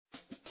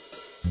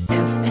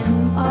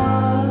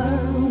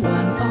FMR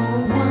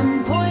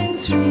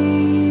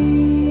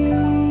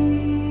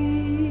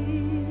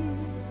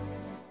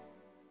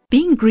 101.3.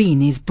 Being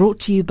Green is brought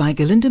to you by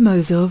Galinda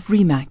Moser of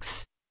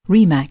Remax.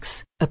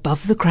 Remax,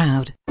 above the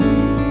crowd.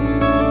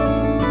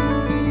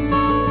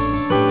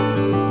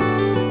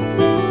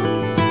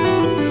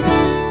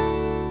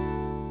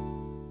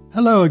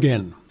 Hello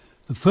again.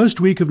 The first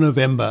week of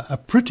November, a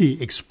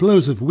pretty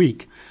explosive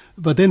week,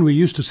 but then we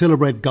used to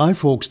celebrate Guy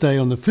Fawkes Day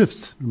on the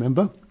 5th,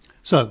 remember?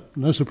 So,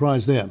 no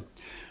surprise there.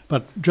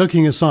 But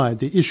joking aside,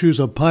 the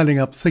issues are piling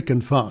up thick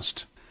and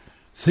fast.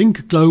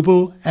 Think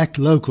global, act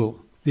local,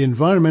 the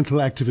environmental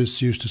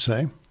activists used to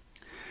say.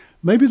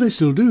 Maybe they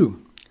still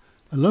do.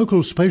 A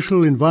local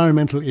spatial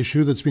environmental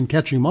issue that's been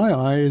catching my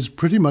eye is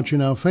pretty much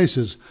in our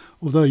faces,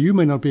 although you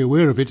may not be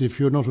aware of it if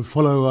you're not a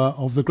follower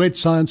of the great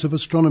science of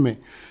astronomy,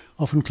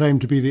 often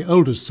claimed to be the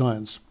oldest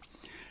science.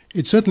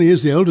 It certainly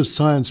is the oldest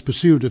science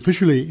pursued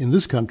officially in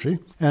this country,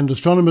 and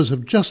astronomers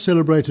have just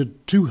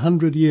celebrated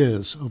 200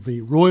 years of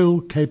the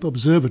Royal Cape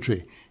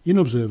Observatory,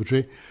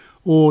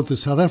 or the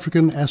South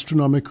African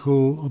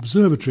Astronomical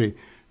Observatory,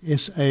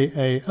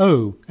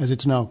 SAAO, as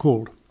it's now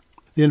called.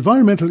 The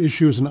environmental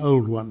issue is an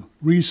old one,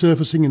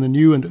 resurfacing in a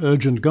new and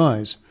urgent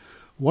guise.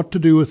 What to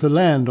do with the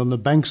land on the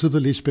banks of the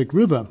Liesbeek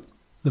River?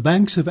 The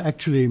banks have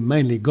actually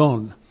mainly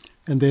gone,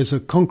 and there's a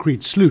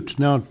concrete sloot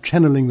now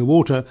channeling the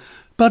water,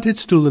 but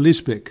it's still the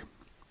Liesbeek.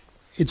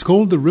 It's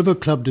called the River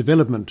Club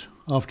Development,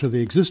 after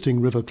the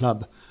existing River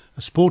Club,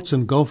 a sports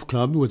and golf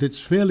club with its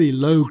fairly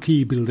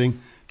low-key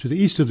building to the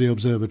east of the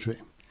observatory.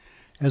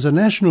 As a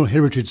National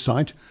Heritage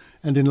Site,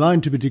 and in line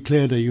to be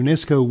declared a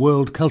UNESCO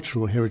World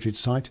Cultural Heritage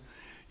Site,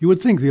 you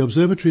would think the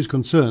observatory's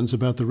concerns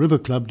about the River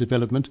Club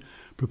development,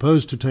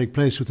 proposed to take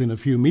place within a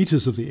few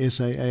metres of the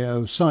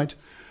SAAO site,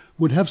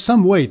 would have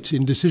some weight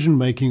in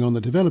decision-making on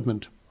the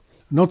development.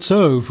 Not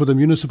so for the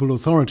municipal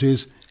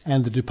authorities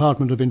and the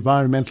Department of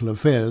Environmental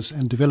Affairs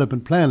and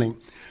Development Planning,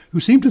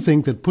 who seem to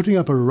think that putting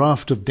up a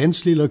raft of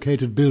densely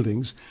located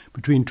buildings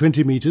between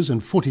 20 metres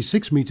and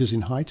 46 metres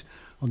in height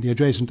on the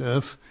adjacent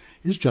earth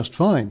is just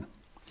fine.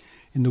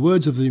 In the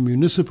words of the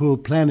Municipal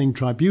Planning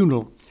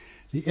Tribunal,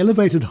 the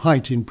elevated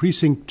height in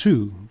Precinct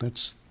 2,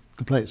 that's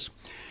the place,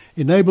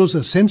 enables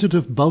a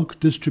sensitive bulk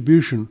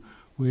distribution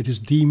where it is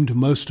deemed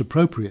most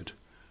appropriate.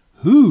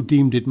 Who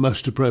deemed it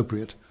most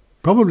appropriate?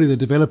 Probably the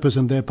developers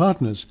and their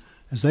partners,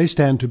 as they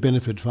stand to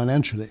benefit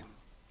financially.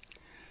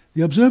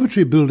 The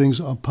observatory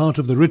buildings are part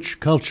of the rich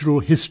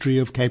cultural history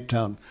of Cape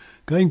Town,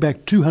 going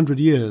back 200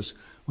 years,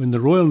 when the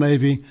Royal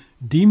Navy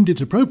deemed it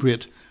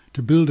appropriate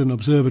to build an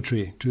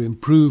observatory to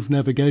improve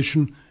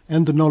navigation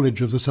and the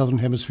knowledge of the Southern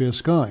Hemisphere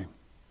sky.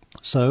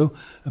 So,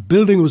 a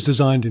building was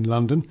designed in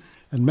London,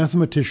 and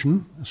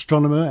mathematician,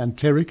 astronomer and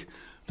cleric,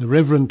 the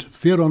Reverend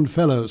Fearon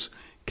Fellows,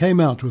 came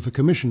out with a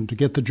commission to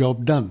get the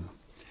job done.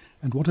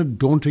 And what a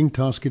daunting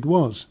task it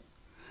was.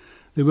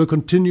 There were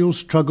continual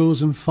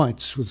struggles and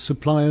fights with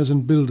suppliers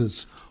and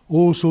builders,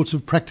 all sorts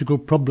of practical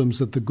problems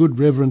that the good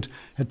Reverend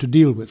had to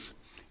deal with,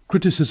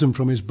 criticism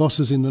from his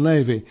bosses in the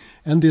Navy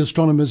and the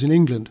astronomers in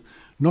England,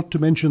 not to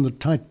mention the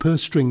tight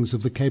purse strings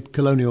of the Cape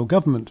Colonial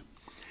Government.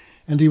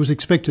 And he was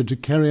expected to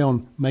carry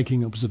on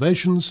making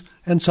observations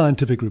and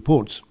scientific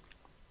reports.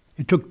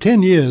 It took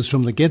 10 years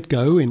from the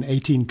get-go in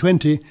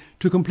 1820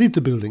 to complete the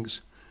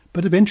buildings,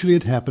 but eventually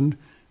it happened,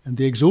 and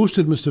the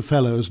exhausted Mr.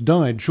 Fellows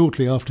died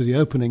shortly after the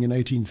opening in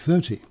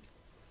 1830.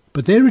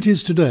 But there it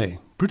is today,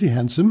 pretty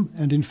handsome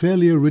and in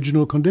fairly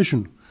original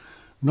condition.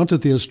 Not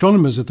that the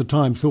astronomers at the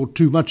time thought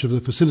too much of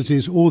the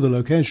facilities or the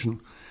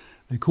location.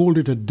 They called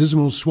it a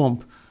dismal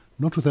swamp,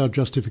 not without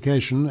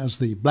justification, as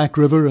the Black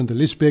River and the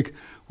Liesbeek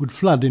would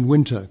flood in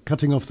winter,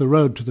 cutting off the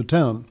road to the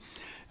town,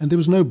 and there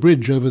was no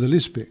bridge over the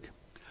Liesbeek.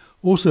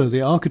 Also,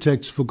 the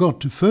architects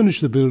forgot to furnish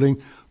the building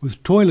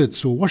with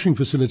toilets or washing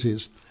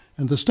facilities,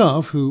 and the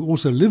staff, who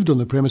also lived on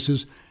the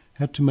premises,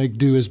 had to make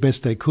do as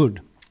best they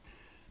could.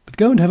 But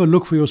go and have a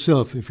look for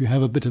yourself if you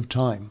have a bit of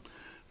time.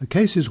 The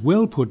case is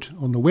well put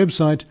on the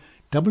website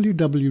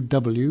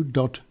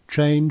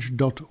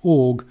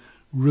www.change.org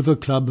River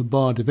Club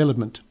Bar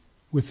Development,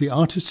 with the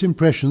artist's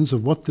impressions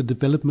of what the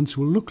developments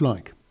will look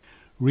like.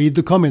 Read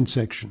the comment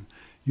section.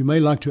 You may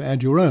like to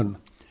add your own,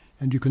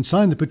 and you can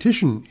sign the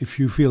petition if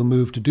you feel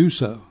moved to do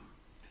so.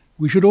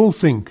 We should all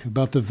think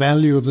about the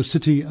value of the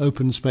city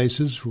open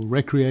spaces for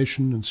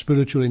recreation and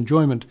spiritual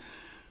enjoyment,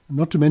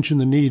 not to mention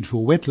the need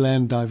for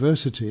wetland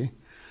diversity,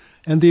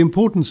 and the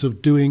importance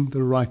of doing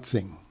the right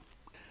thing.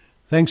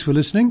 Thanks for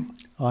listening.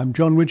 I'm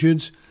John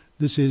Richards.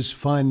 This is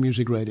Fine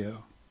Music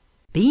Radio.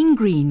 Being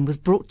Green was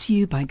brought to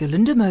you by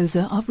Galinda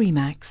Moser of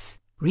Remax.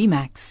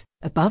 Remax,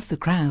 above the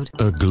crowd.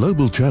 A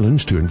global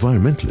challenge to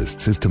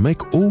environmentalists is to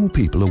make all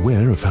people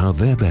aware of how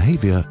their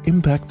behavior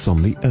impacts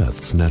on the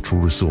Earth's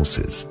natural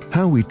resources.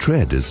 How we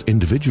tread as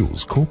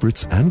individuals,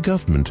 corporates and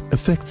government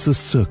affects the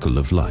circle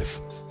of life.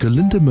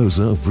 Galinda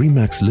Moser of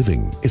Remax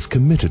Living is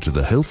committed to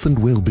the health and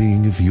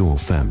well-being of your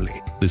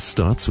family. This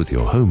starts with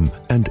your home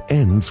and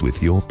ends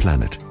with your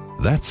planet.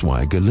 That's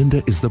why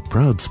Galinda is the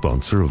proud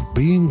sponsor of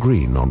Being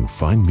Green on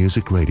Fine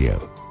Music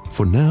Radio.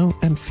 for now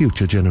and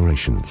future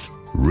generations.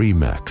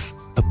 Remax,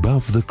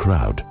 above the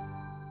crowd.